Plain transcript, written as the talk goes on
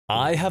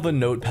I have a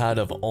notepad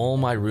of all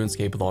my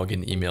RuneScape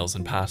login emails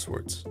and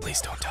passwords. Please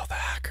don't tell the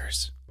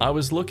hackers. I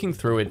was looking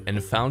through it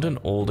and found an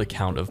old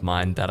account of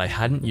mine that I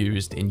hadn't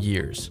used in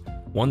years.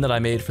 One that I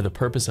made for the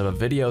purpose of a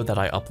video that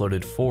I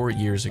uploaded 4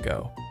 years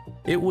ago.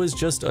 It was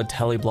just a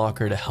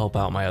teleblocker to help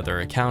out my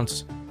other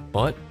accounts,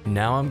 but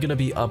now I'm gonna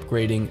be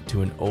upgrading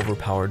to an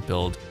overpowered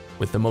build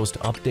with the most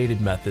updated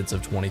methods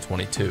of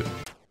 2022.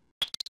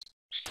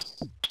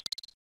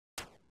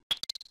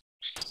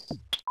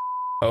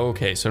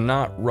 Okay, so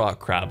not rock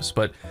crabs,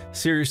 but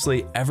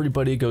seriously,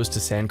 everybody goes to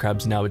sand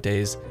crabs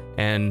nowadays,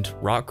 and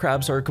rock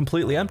crabs are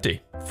completely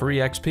empty. Free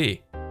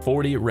XP.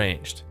 40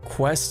 ranged.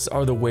 Quests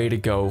are the way to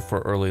go for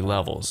early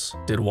levels.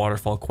 Did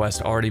Waterfall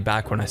quest already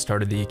back when I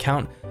started the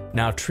account.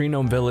 Now Tree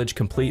Gnome Village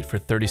complete for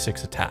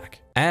 36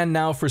 attack. And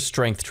now for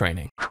strength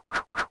training.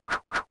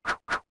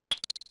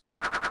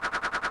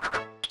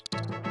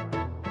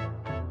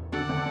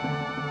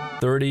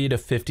 $30 to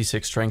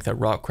 56 strength at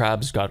rock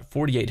crabs, got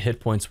 48 hit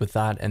points with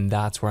that, and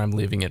that's where I'm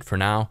leaving it for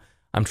now.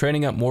 I'm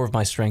training up more of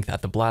my strength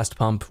at the blast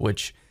pump,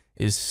 which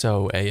is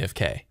so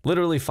AFK.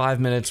 Literally 5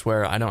 minutes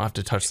where I don't have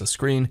to touch the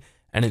screen,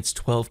 and it's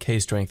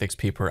 12k strength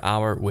XP per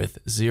hour with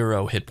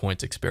 0 hit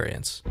points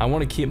experience. I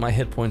want to keep my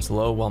hit points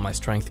low while my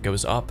strength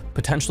goes up,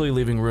 potentially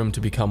leaving room to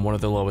become one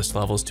of the lowest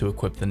levels to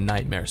equip the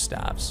Nightmare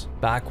Staffs.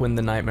 Back when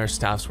the Nightmare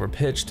Staffs were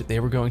pitched,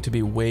 they were going to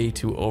be way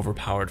too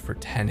overpowered for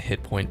 10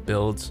 hit point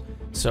builds,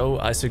 so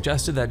I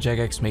suggested that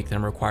Jagex make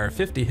them require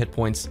 50 hit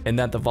points and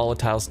that the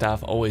Volatile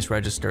Staff always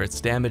register its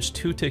damage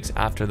 2 ticks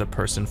after the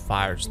person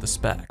fires the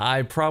spec.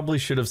 I probably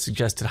should have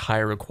suggested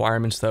higher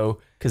requirements though,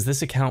 because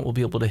this account will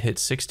be able to hit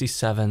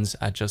 67s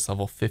at just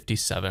level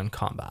 57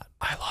 combat.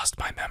 I lost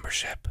my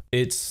membership.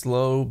 It's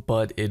slow,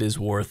 but it is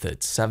worth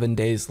it. 7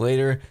 days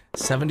later,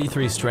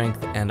 73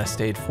 strength, and I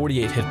stayed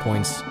 48 hit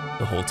points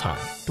the whole time.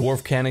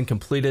 Dwarf Cannon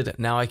completed.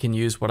 Now I can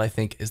use what I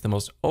think is the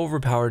most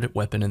overpowered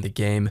weapon in the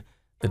game,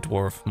 the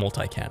Dwarf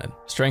Multi-Cannon.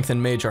 Strength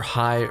and Mage are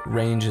high,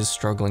 range is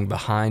struggling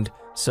behind,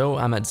 so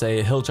I'm at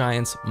Zaya Hill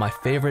Giants, my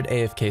favorite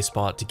AFK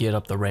spot to get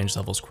up the range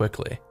levels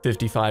quickly.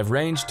 55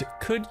 ranged,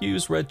 could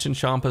use Red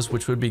Chinchampas,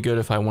 which would be good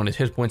if I wanted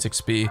hit points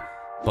XP,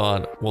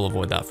 but we'll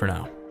avoid that for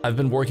now. I've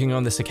been working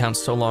on this account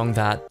so long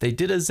that they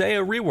did a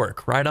Zaya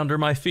rework right under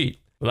my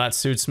feet. Well, that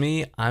suits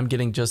me. I'm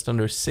getting just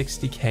under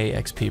 60k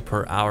XP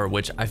per hour,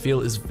 which I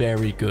feel is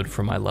very good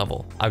for my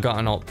level. I've got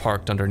an alt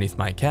parked underneath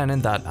my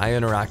cannon that I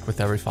interact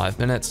with every 5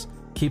 minutes,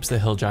 keeps the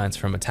hill giants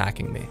from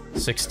attacking me.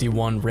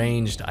 61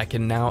 ranged, I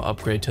can now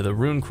upgrade to the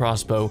rune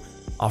crossbow,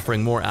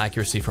 offering more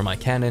accuracy for my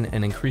cannon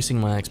and increasing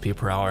my XP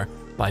per hour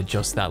by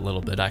just that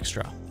little bit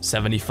extra.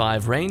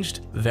 75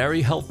 ranged,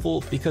 very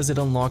helpful because it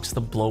unlocks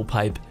the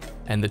blowpipe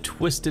and the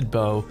twisted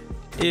bow,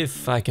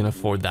 if I can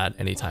afford that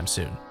anytime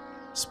soon.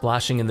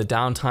 Splashing in the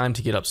downtime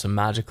to get up some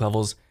magic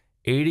levels,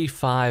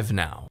 85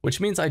 now, which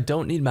means I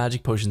don't need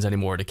magic potions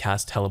anymore to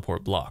cast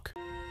teleport block.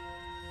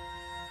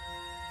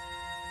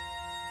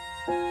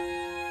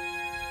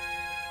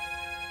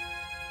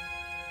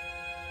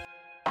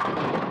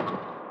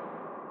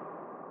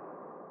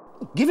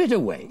 Give it a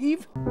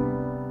wave.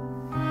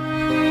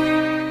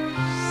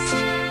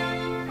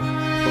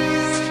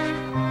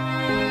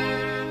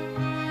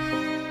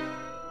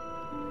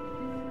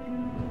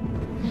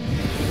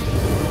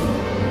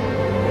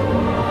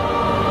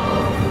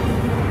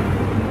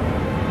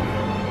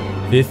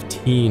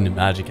 (15)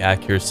 magic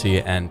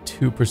accuracy and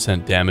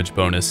 2% damage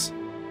bonus.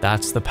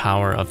 That's the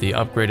power of the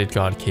upgraded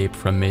God Cape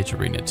from Mage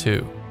Arena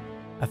 2.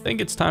 I think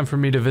it's time for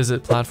me to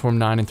visit platform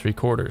 9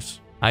 3/4.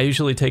 I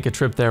usually take a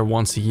trip there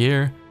once a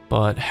year,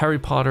 but Harry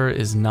Potter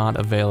is not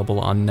available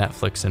on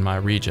Netflix in my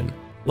region.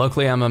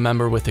 Luckily, I'm a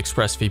member with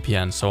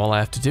ExpressVPN, so all I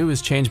have to do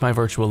is change my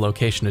virtual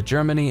location to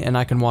Germany and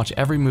I can watch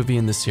every movie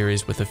in the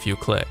series with a few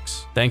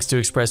clicks. Thanks to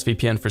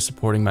ExpressVPN for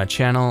supporting my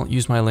channel.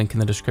 Use my link in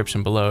the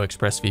description below,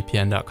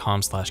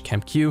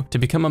 expressvpn.com/KempQ, to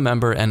become a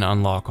member and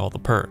unlock all the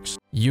perks.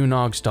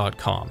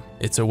 unogs.com.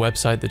 It's a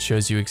website that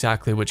shows you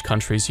exactly which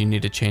countries you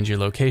need to change your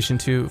location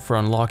to for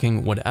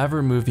unlocking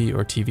whatever movie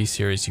or TV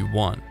series you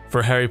want.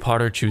 For Harry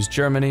Potter, choose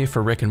Germany,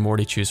 for Rick and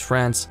Morty, choose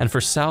France, and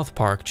for South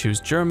Park, choose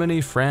Germany,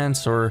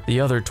 France, or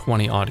the other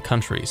 20 odd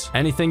countries.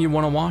 Anything you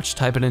want to watch,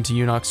 type it into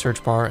Unog's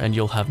search bar and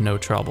you'll have no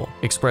trouble.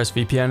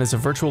 ExpressVPN is a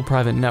virtual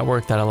private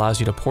network that allows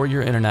you to port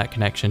your internet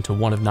connection to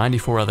one of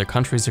 94 other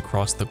countries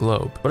across the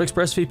globe. But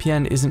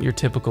ExpressVPN isn't your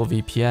typical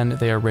VPN,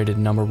 they are rated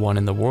 #1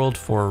 in the world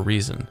for a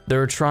reason.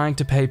 They're trying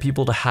to pay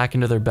people to hack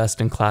into their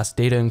best-in-class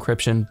data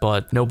encryption,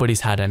 but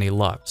nobody's had any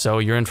luck. So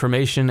your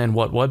information and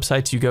what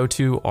websites you go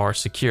to are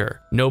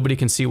secure. Nobody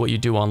can see what you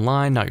do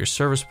online, not your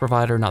service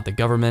provider, not the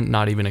government,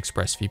 not even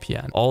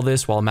ExpressVPN. All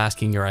this while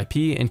masking your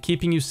IP and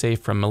keeping you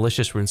safe from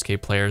malicious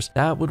RuneScape players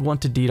that would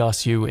want to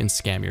DDoS you and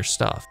scam your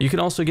stuff. You can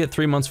also get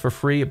 3 months for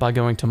free by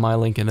going to my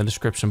link in the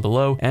description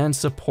below and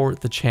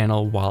support the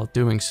channel while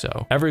doing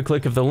so. Every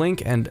click of the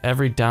link and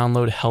every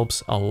download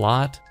helps a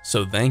lot,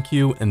 so thank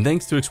you, and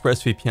thanks to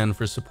ExpressVPN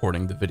for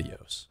supporting the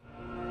videos.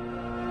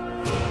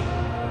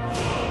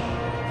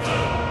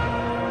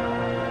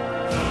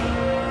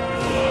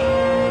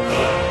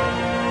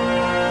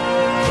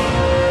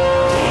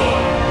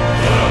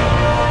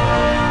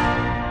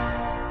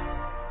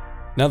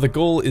 Now the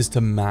goal is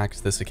to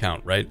max this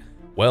account, right?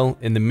 Well,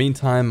 in the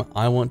meantime,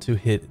 I want to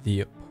hit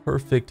the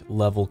perfect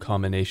level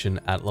combination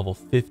at level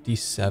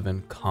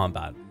 57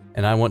 combat.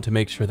 And I want to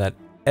make sure that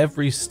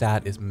every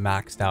stat is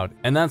maxed out.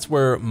 And that's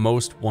where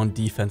most one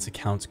defense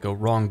accounts go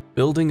wrong.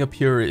 Building up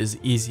here is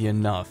easy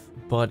enough,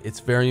 but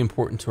it's very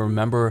important to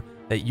remember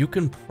that you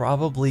can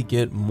probably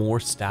get more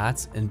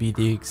stats and be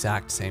the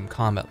exact same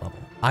combat level.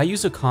 I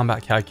use a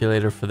combat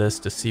calculator for this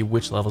to see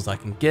which levels I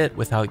can get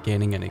without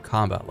gaining any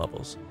combat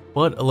levels.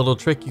 But a little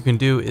trick you can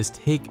do is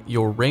take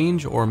your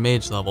range or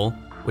mage level,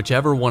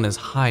 whichever one is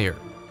higher,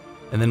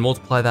 and then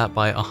multiply that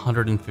by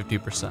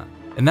 150%.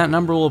 And that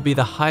number will be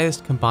the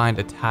highest combined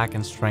attack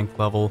and strength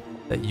level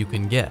that you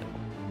can get.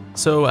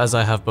 So as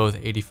I have both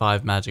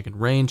 85 magic and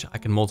range, I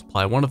can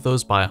multiply one of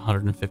those by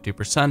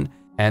 150%,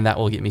 and that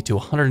will get me to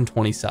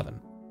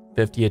 127.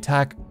 50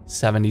 attack,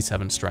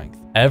 77 strength.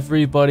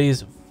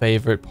 Everybody's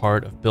favorite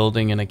part of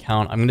building an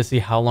account. I'm going to see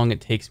how long it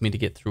takes me to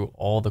get through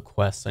all the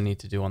quests I need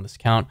to do on this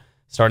account,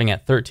 starting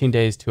at 13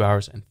 days, 2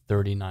 hours, and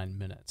 39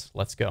 minutes.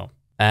 Let's go.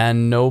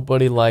 And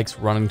nobody likes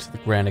running to the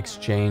Grand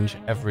Exchange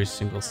every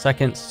single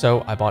second,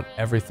 so I bought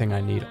everything I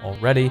need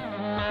already.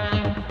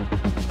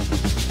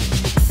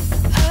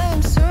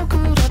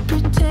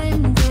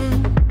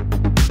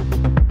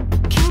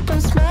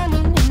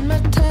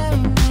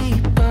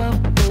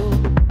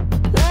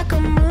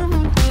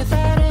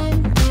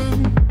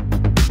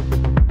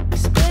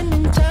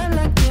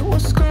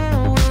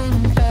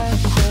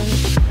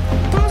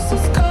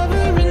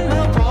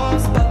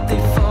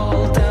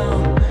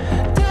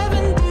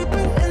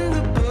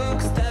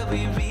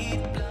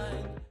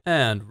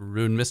 And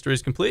Rune Mystery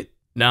is complete.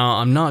 Now,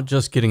 I'm not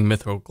just getting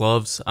Mithril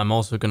Gloves, I'm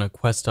also going to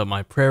quest up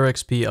my Prayer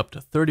XP up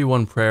to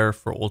 31 Prayer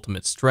for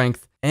Ultimate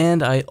Strength,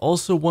 and I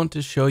also want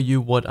to show you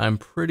what I'm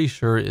pretty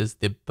sure is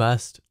the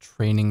best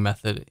training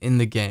method in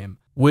the game,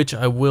 which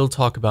I will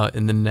talk about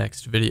in the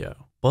next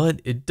video.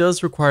 But it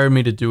does require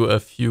me to do a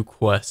few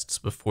quests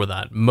before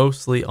that,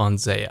 mostly on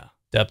Zaya.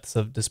 Depths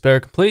of Despair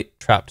complete,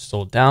 Trapped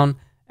Soul down,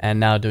 and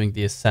now doing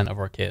the Ascent of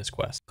Arceus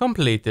quest.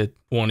 Completed.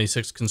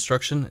 26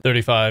 Construction,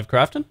 35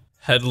 Crafting.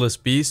 Headless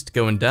Beast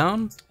going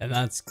down, and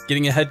that's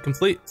getting a head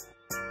complete.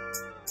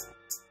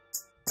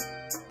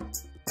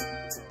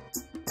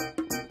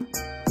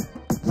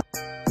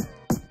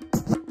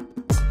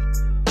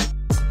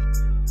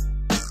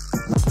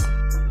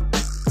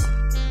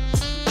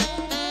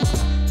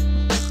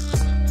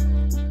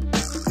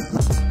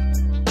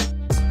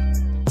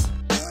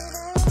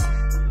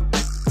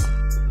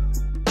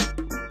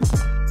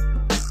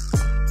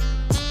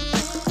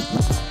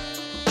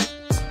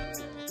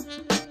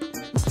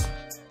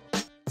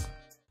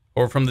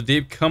 Or from the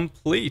Deep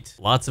complete.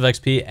 Lots of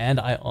XP, and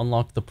I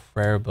unlocked the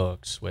prayer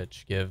books,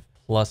 which give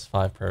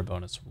 +5 prayer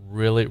bonus.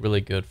 Really,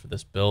 really good for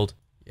this build.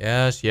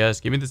 Yes, yes,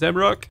 give me the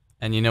Zamrock.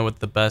 And you know what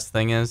the best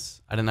thing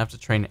is? I didn't have to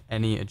train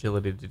any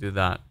agility to do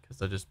that,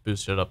 because I just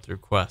boosted it up through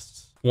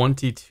quests.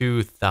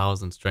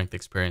 22,000 strength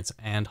experience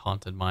and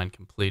Haunted Mind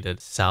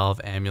completed.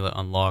 Salve Amulet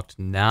unlocked.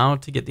 Now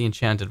to get the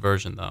enchanted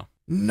version, though.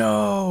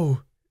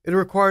 No! It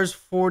requires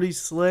 40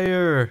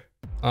 Slayer.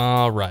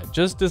 Alright,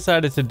 just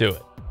decided to do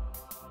it.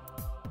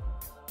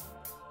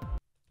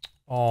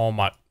 Oh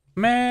my,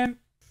 man.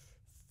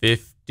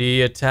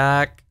 50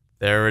 attack.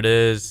 There it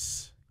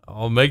is.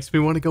 Oh, makes me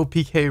want to go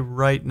PK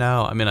right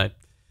now. I mean, I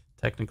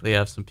technically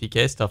have some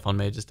PK stuff on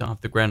me. I just don't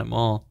have to grant them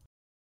all.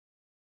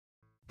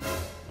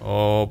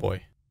 Oh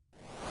boy.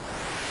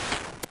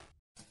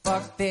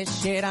 Fuck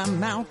this shit,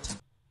 I'm out.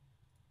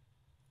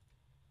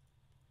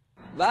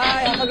 Bye,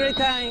 have a great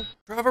time.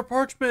 Trevor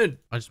Parchment.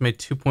 I just made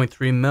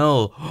 2.3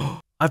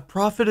 mil. I've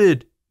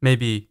profited.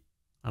 Maybe.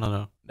 I don't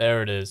know.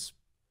 There it is.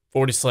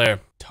 40 Slayer.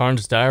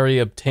 Tarn's Diary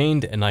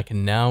obtained, and I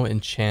can now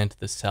enchant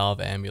the Salve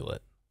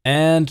Amulet.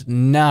 And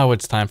now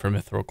it's time for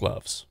Mithril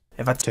Gloves.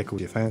 If I tickle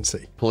your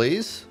fancy.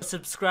 Please?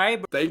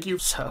 Subscribe. Thank you.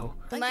 So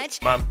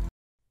much. Mom.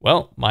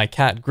 Well, my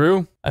cat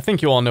grew. I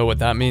think you all know what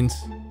that means.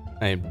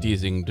 I am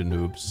teasing the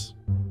noobs.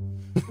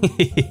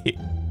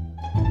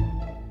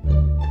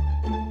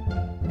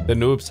 The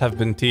noobs have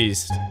been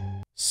teased.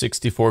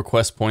 64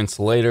 quest points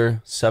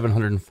later,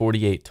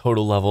 748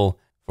 total level.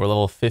 For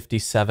level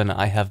 57,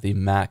 I have the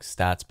max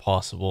stats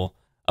possible.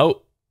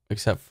 Oh,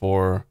 except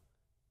for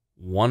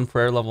one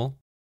prayer level.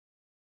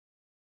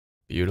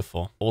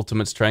 Beautiful.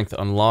 Ultimate Strength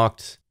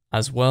unlocked,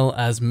 as well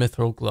as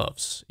Mithril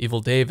Gloves.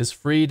 Evil Dave is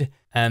freed,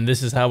 and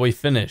this is how we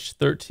finish.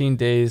 13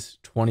 days,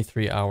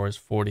 23 hours,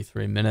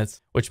 43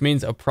 minutes, which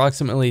means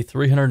approximately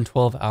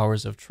 312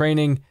 hours of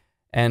training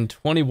and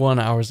 21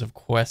 hours of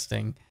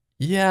questing.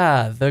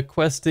 Yeah, the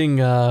questing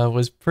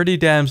was pretty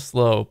damn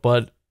slow,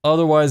 but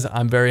otherwise,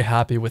 I'm very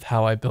happy with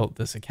how I built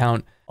this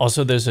account.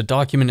 Also, there's a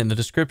document in the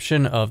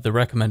description of the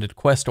recommended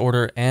quest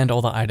order and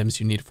all the items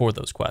you need for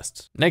those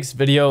quests. Next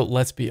video,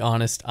 let's be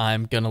honest,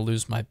 I'm gonna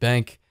lose my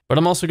bank, but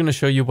I'm also gonna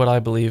show you what I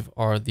believe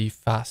are the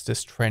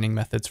fastest training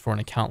methods for an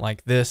account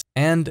like this,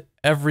 and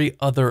every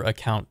other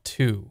account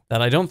too,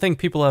 that I don't think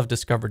people have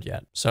discovered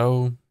yet.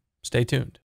 So stay tuned.